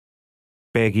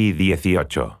Peggy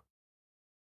 18.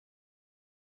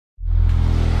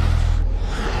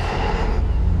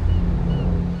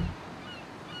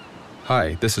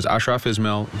 Hi, this is Ashraf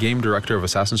Ismail, Game Director of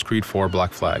Assassin's Creed 4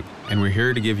 Black Flag, and we're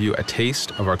here to give you a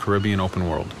taste of our Caribbean open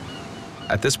world.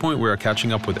 At this point, we are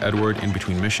catching up with Edward in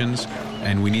between missions,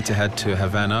 and we need to head to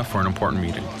Havana for an important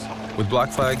meeting. With Black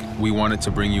Flag, we wanted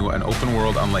to bring you an open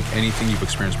world unlike anything you've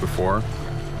experienced before,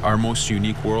 our most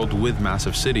unique world with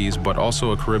massive cities, but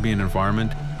also a Caribbean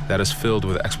environment that is filled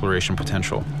with exploration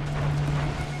potential.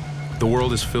 The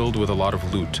world is filled with a lot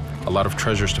of loot, a lot of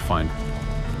treasures to find.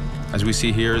 As we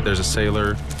see here, there's a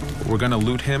sailor. We're gonna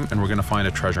loot him and we're gonna find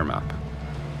a treasure map.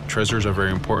 Treasures are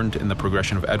very important in the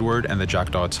progression of Edward and the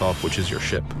Jackdaw itself, which is your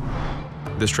ship.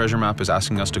 This treasure map is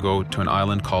asking us to go to an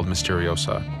island called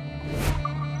Misteriosa.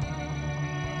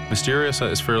 Misteriosa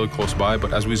is fairly close by,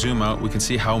 but as we zoom out, we can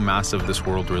see how massive this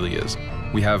world really is.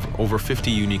 We have over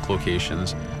 50 unique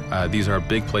locations. These are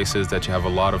big places that you have a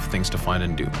lot of things to find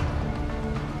and do.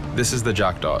 This is the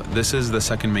Jackdaw. This is the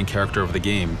second main character of the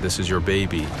game. This is your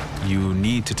baby. You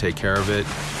need to take care of it.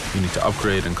 You need to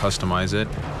upgrade and customize it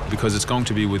because it's going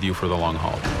to be with you for the long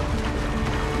haul.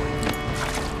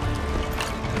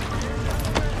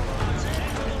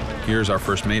 Here's our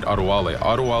first mate, Adewale.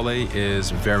 Adewale is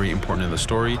very important in the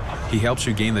story. He helps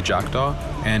you gain the Jackdaw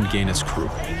and gain its crew.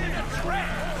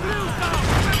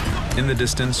 In the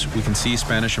distance, we can see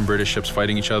Spanish and British ships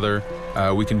fighting each other.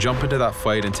 We can jump into that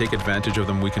fight and take advantage of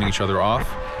them weakening each other off,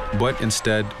 but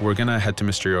instead, we're gonna head to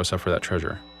Misteriosa for that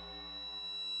treasure.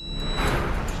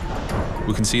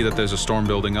 We can see that there's a storm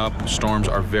building up. Storms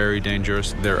are very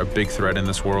dangerous. They're a big threat in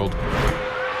this world.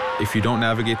 If you don't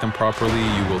navigate them properly,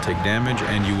 you will take damage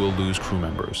and you will lose crew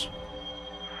members.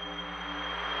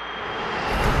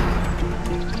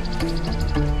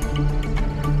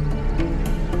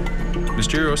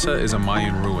 Misteriosa is a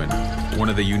Mayan ruin, one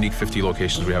of the unique 50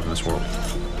 locations we have in this world.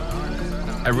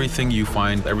 Everything you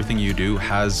find, everything you do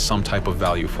has some type of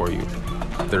value for you.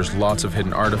 There's lots of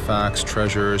hidden artifacts,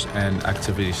 treasures, and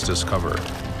activities to discover.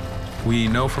 We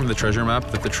know from the treasure map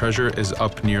that the treasure is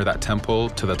up near that temple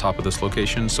to the top of this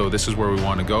location, so this is where we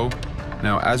want to go.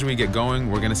 Now, as we get going,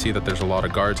 we're going to see that there's a lot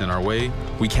of guards in our way.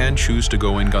 We can choose to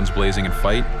go in guns blazing and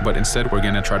fight, but instead we're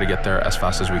going to try to get there as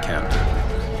fast as we can.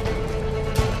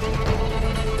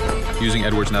 Using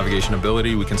Edward's navigation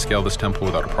ability, we can scale this temple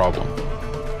without a problem.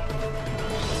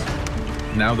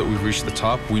 Now that we've reached the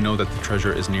top, we know that the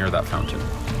treasure is near that fountain.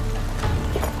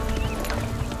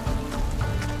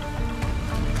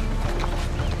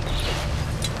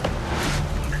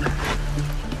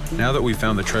 Now that we've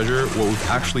found the treasure, what we've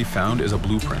actually found is a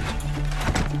blueprint.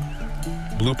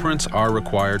 Blueprints are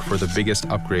required for the biggest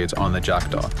upgrades on the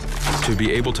Jackdaw. To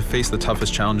be able to face the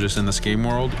toughest challenges in this game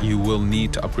world, you will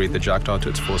need to upgrade the Jackdaw to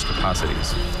its fullest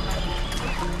capacities.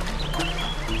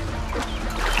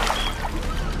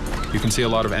 You can see a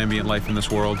lot of ambient life in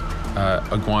this world.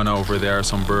 Iguana over there,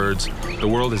 some birds. The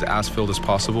world is as filled as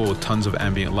possible with tons of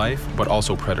ambient life, but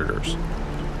also predators.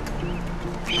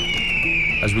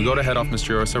 As we go to head off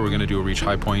Misteriosa, we're going to do a reach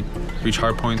high point. Reach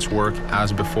high points work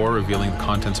as before, revealing the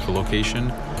contents of a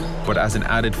location, but as an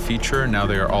added feature, now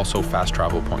they are also fast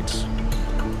travel points.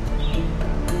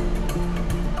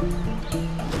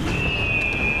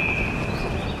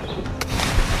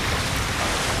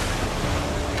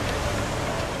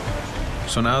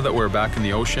 So now that we're back in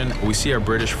the ocean, we see our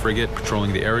British frigate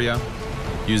patrolling the area.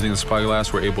 Using the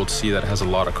spyglass, we're able to see that it has a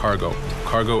lot of cargo.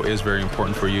 Cargo is very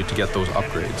important for you to get those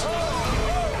upgrades.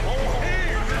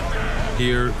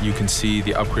 Here, you can see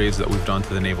the upgrades that we've done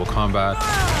to the naval combat.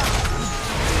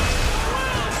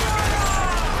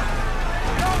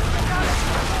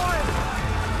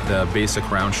 The basic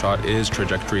round shot is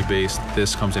trajectory based.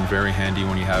 This comes in very handy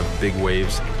when you have big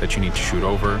waves that you need to shoot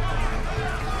over.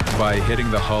 By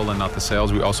hitting the hull and not the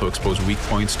sails, we also expose weak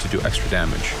points to do extra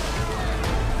damage.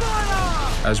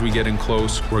 As we get in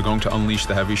close, we're going to unleash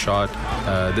the heavy shot.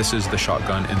 This is the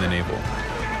shotgun in the naval.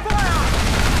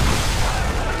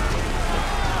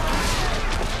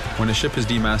 When a ship is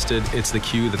demasted, it's the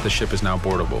cue that the ship is now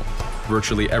boardable.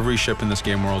 Virtually every ship in this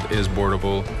game world is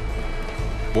boardable.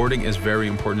 Boarding is very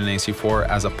important in AC4.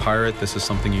 As a pirate, this is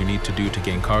something you need to do to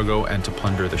gain cargo and to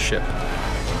plunder the ship.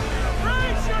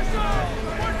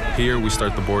 Here, we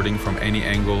start the boarding from any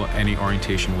angle, any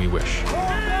orientation we wish.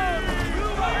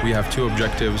 We have two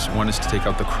objectives. One is to take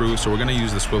out the crew, so we're going to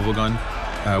use the swivel gun.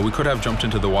 We could have jumped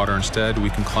into the water instead.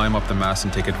 We can climb up the mast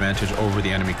and take advantage over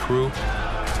the enemy crew.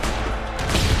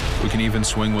 We can even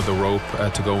swing with the rope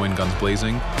to go in guns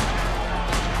blazing.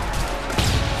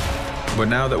 But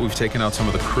now that we've taken out some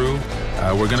of the crew,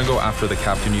 we're going to go after the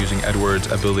captain using Edward's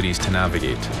abilities to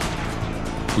navigate.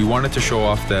 We wanted to show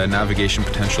off the navigation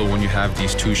potential when you have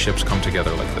these two ships come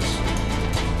together like this.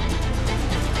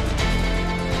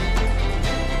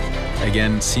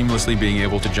 Again, seamlessly being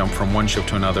able to jump from one ship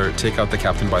to another, take out the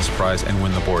captain by surprise, and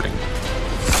win the boarding.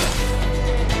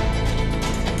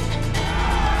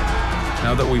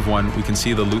 Now that we've won, we can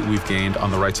see the loot we've gained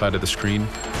on the right side of the screen,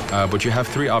 but you have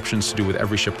three options to do with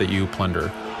every ship that you plunder.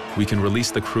 We can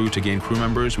release the crew to gain crew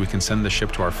members, we can send the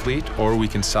ship to our fleet, or we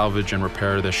can salvage and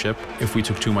repair the ship if we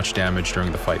took too much damage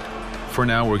during the fight. For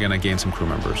now, we're going to gain some crew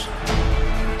members.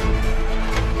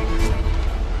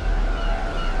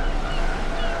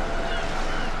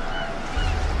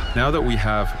 Now that we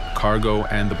have cargo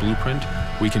and the blueprint,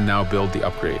 we can now build the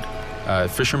upgrade.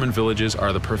 Fisherman villages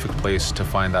are the perfect place to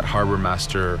find that harbor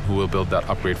master who will build that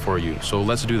upgrade for you. So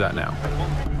let's do that now.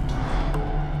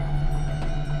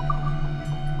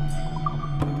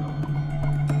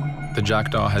 The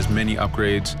Jackdaw has many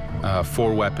upgrades,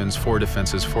 4 weapons, 4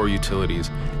 defenses, 4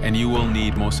 utilities, and you will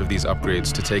need most of these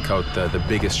upgrades to take out the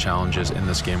biggest challenges in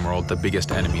this game world, the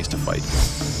biggest enemies to fight.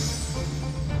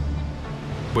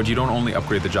 But you don't only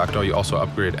upgrade the Jackdaw, you also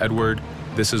upgrade Edward.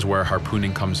 This is where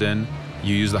harpooning comes in.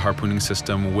 You use the harpooning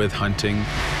system with hunting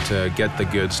to get the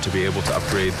goods to be able to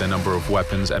upgrade the number of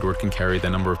weapons Edward can carry, the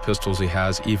number of pistols he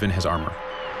has, even his armor.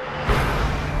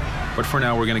 But for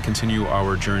now, we're going to continue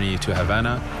our journey to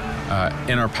Havana.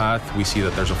 In our path, we see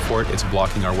that there's a fort. It's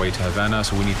blocking our way to Havana,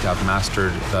 so we need to have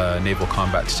mastered the naval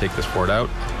combat to take this fort out.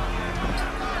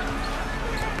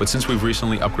 But since we've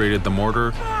recently upgraded the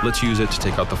mortar, let's use it to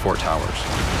take out the fort towers.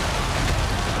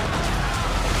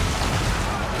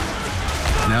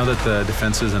 Now that the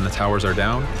defenses and the towers are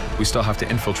down, we still have to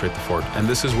infiltrate the fort, and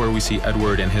this is where we see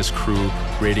Edward and his crew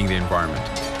raiding the environment.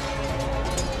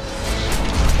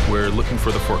 We're looking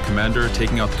for the fort commander.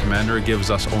 Taking out the commander gives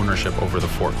us ownership over the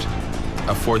fort.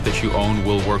 A fort that you own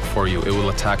will work for you. It will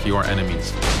attack your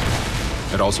enemies.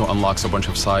 It also unlocks a bunch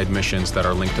of side missions that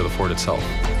are linked to the fort itself.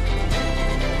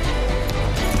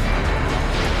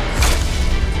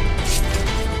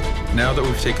 Now that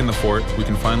we've taken the fort, we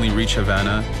can finally reach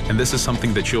Havana, and this is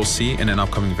something that you'll see in an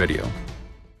upcoming video.